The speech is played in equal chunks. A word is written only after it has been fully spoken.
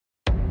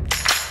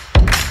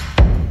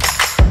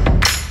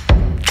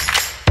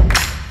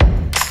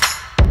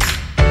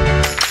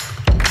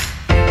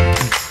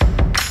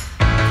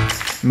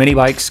Mini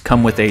bikes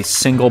come with a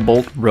single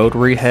bolt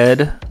rotary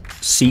head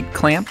seat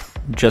clamp,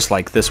 just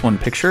like this one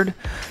pictured.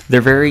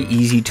 They're very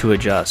easy to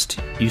adjust.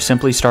 You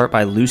simply start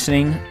by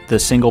loosening the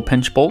single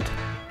pinch bolt,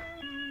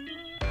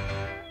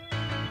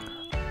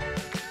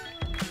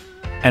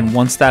 and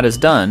once that is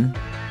done,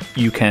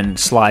 you can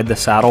slide the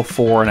saddle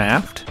fore and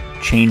aft,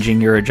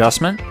 changing your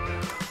adjustment,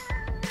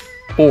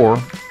 or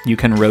you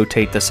can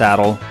rotate the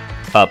saddle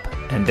up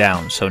and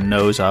down, so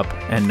nose up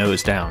and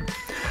nose down.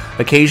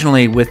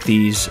 Occasionally with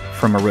these,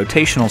 from a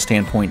rotational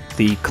standpoint,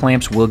 the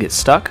clamps will get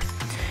stuck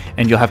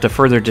and you'll have to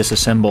further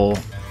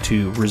disassemble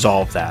to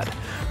resolve that.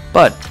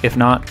 But if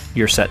not,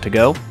 you're set to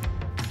go.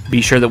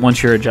 Be sure that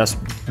once your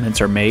adjustments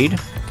are made,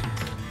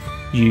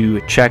 you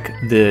check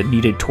the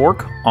needed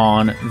torque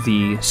on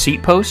the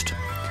seat post,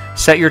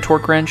 set your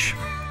torque wrench,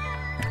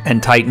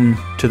 and tighten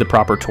to the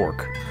proper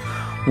torque.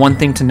 One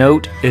thing to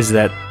note is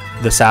that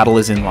the saddle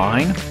is in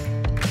line,